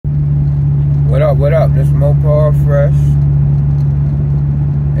What up, what up? This is Mopar Fresh,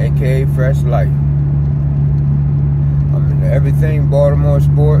 aka Fresh Life. I'm into everything Baltimore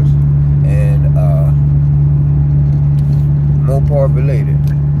sports and Mopar related.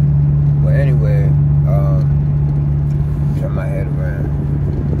 But anyway, turn my head around.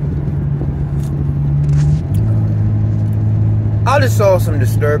 I just saw some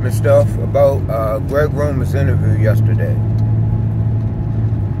disturbing stuff about Greg Roman's interview yesterday.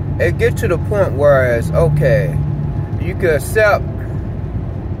 It gets to the point where it's okay, you can accept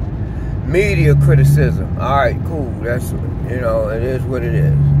media criticism. Alright, cool. That's, it is what it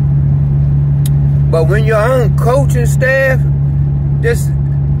is. But when your own coaching staff, just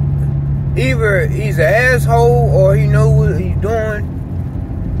either he's an asshole or he knows what he's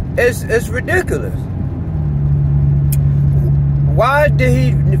doing, it's ridiculous. Why did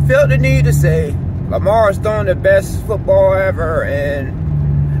he feel the need to say Lamar's throwing the best football ever and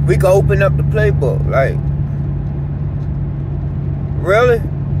we can open up the playbook? Like, really?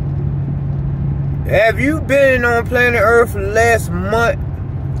 Have you been on planet Earth for the last month?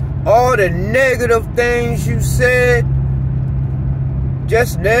 All the negative things you said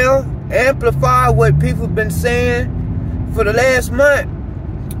just now amplify what people have been saying for the last month.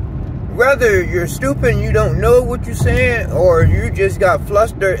 Whether you're stupid and you don't know what you're saying, or you just got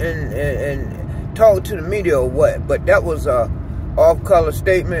flustered and talked to the media or what. But that was a off-color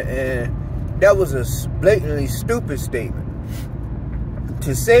statement, and that was a blatantly stupid statement.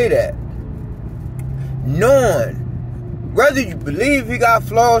 To say that, knowing whether you believe he got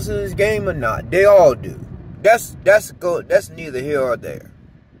flaws in his game or not, they all do. That's neither here or there.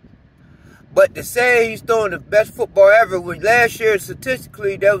 But to say he's throwing the best football ever, when last year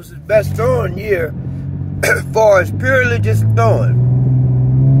statistically that was his best throwing year, as far as purely just throwing,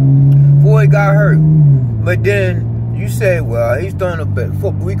 before he got hurt. But then you say, well, he's throwing a bit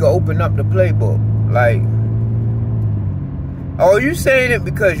football, we can open up the playbook. Like, are you saying it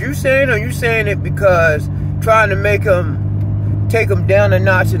because you saying it, or you saying it because trying to make him take him down a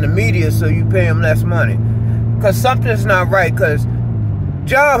notch in the media so you pay him less money? Because something's not right. Because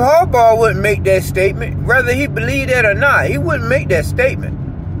John Harbaugh wouldn't make that statement, whether he believed that or not. He wouldn't make that statement.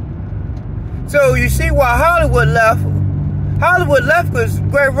 So you see why Hollywood left. Hollywood left because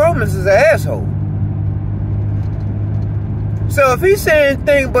Greg Roman is an asshole. So if he's saying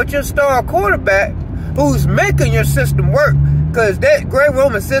anything but your star quarterback who's making your system work, because that Greg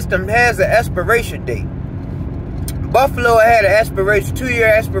Roman system has an expiration date. Buffalo had an 2-year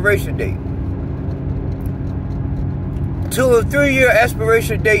expiration date. 2 or 3 year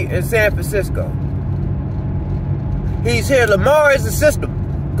expiration date in San Francisco. He's here. Lamar is the system.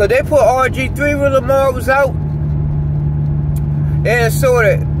 Because they put RG3 when Lamar was out. They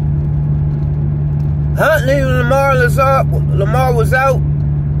inserted Huntley when Lamar was out.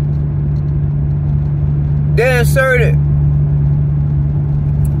 They inserted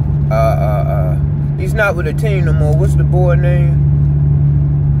he's not with the team no more. What's the boy name?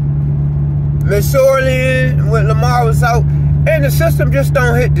 Missourian when Lamar was out, and the system just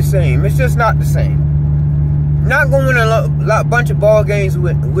don't hit the same. It's just not the same. Not going to win a bunch of ball games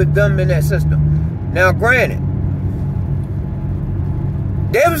with them in that system. Now, granted,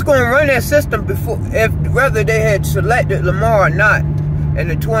 they was going to run that system before, whether they had selected Lamar or not in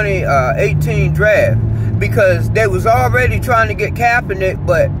the 2018 draft, because they was already trying to get Kaepernick,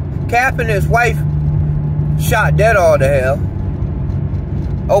 but Kaepernick's wife shot that all to hell,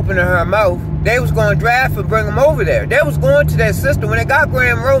 opening her mouth. They was going to draft and bring him over there. They was going to that system. When they got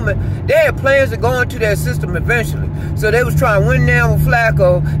Greg Roman, they had plans to go into that system eventually. So they was trying to win now with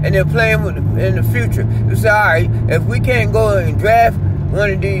Flacco, and they're playing with in the future. They said, all right, if we can't go and draft one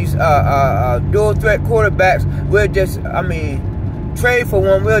of these dual threat quarterbacks, we'll just, trade for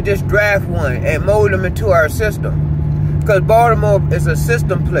one, we'll just draft one and mold them into our system. Because Baltimore is a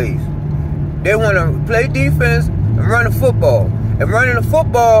system place. They want to play defense and run the football. And running the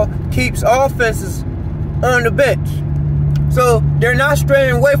football keeps offenses on the bench. So they're not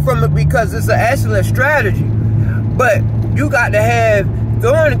straying away from it because it's an excellent strategy. But you got to have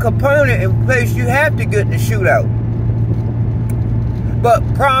throwing a component in place. You have to get in the shootout. But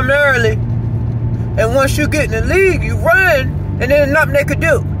primarily, and once you get in the league, you run, and there's nothing they could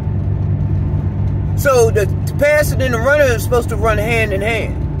do. So the passing and the running is supposed to run hand in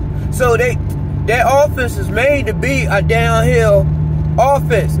hand. So that offense is made to be a downhill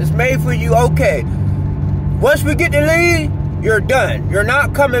offense. It's made for you, okay, once we get the lead, you're done. You're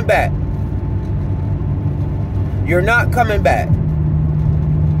not coming back. You're not coming back.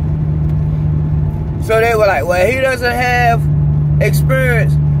 So they were like, well, he doesn't have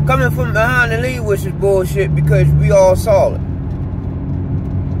experience coming from behind the lead, which is bullshit because we all saw it.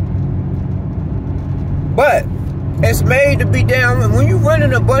 But it's made to be down. When you're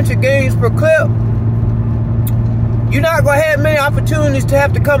running a bunch of games per clip, you're not going to have many opportunities to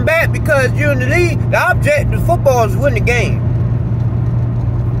have to come back because you're in the league. The object of football is win the game.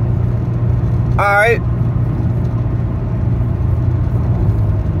 Alright?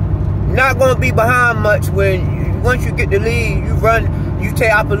 You're not going to be behind much when once you get the lead, you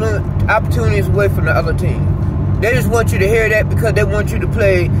take opportunities away from the other team. They just want you to hear that because they want you to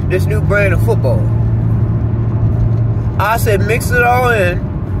play this new brand of football. I said mix it all in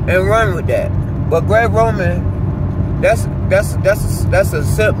and run with that. But Greg Roman, that's a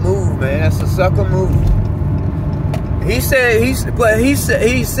simp move, man. That's a sucker move. He said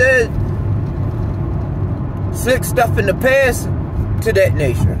slick stuff in the past to that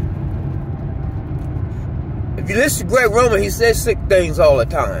nature. If you listen to Greg Roman, he says sick things all the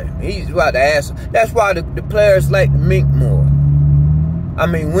time. He's about to ask. That's why the players like Wink more.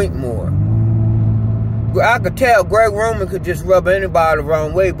 I could tell Greg Roman could just rub anybody the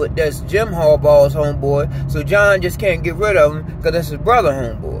wrong way, but that's Jim Harbaugh's homeboy, so John just can't get rid of him because that's his brother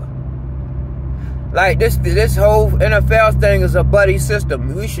homeboy. Like, this whole NFL thing is a buddy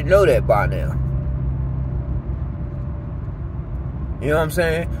system. We should know that by now. You know what I'm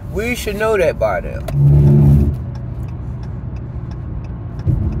saying? We should know that by now.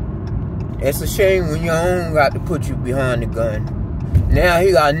 It's a shame when your own got to put you behind the gun. Now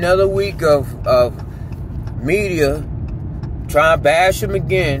he got another week of media trying to bash him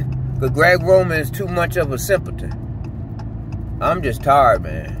again because Greg Roman is too much of a simpleton. I'm just tired,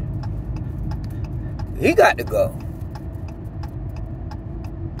 man. He got to go.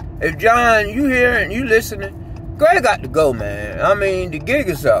 If John, you hearing, you listening, Greg got to go, man. I mean, the gig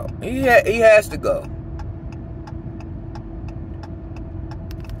is up. He has to go.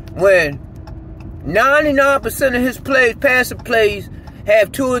 When 99% of his plays, passing plays,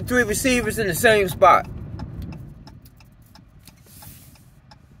 have 2 or 3 receivers in the same spot.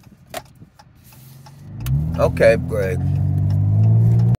 Okay, Greg.